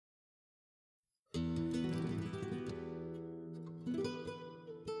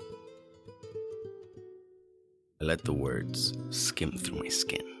I let the words skim through my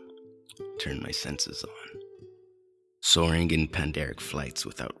skin, turn my senses on, soaring in Pindaric flights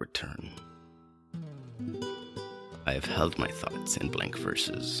without return. I have held my thoughts in blank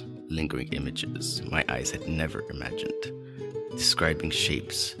verses, lingering images my eyes had never imagined, describing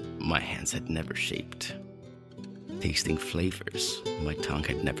shapes my hands had never shaped, tasting flavors my tongue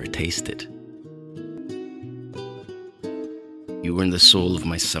had never tasted. You were in the soul of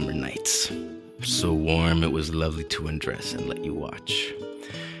my summer nights, so warm it was lovely to undress and let you watch.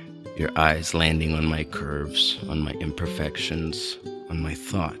 Your eyes landing on my curves, on my imperfections, on my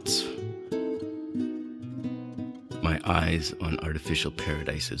thoughts. My eyes on artificial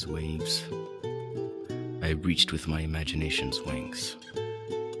paradise's waves. I reached with my imagination's wings.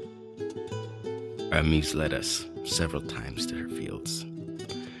 Our muse led us several times to her fields,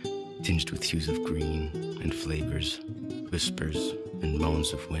 tinged with hues of green and flavors, whispers and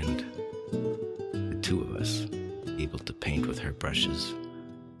moans of wind. The two of us, able to paint with her brushes,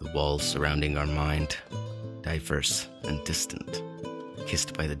 the walls surrounding our mind, diverse and distant,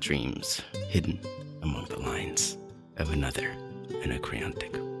 kissed by the dreams hidden among the lines of another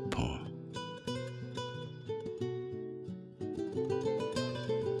anacreontic.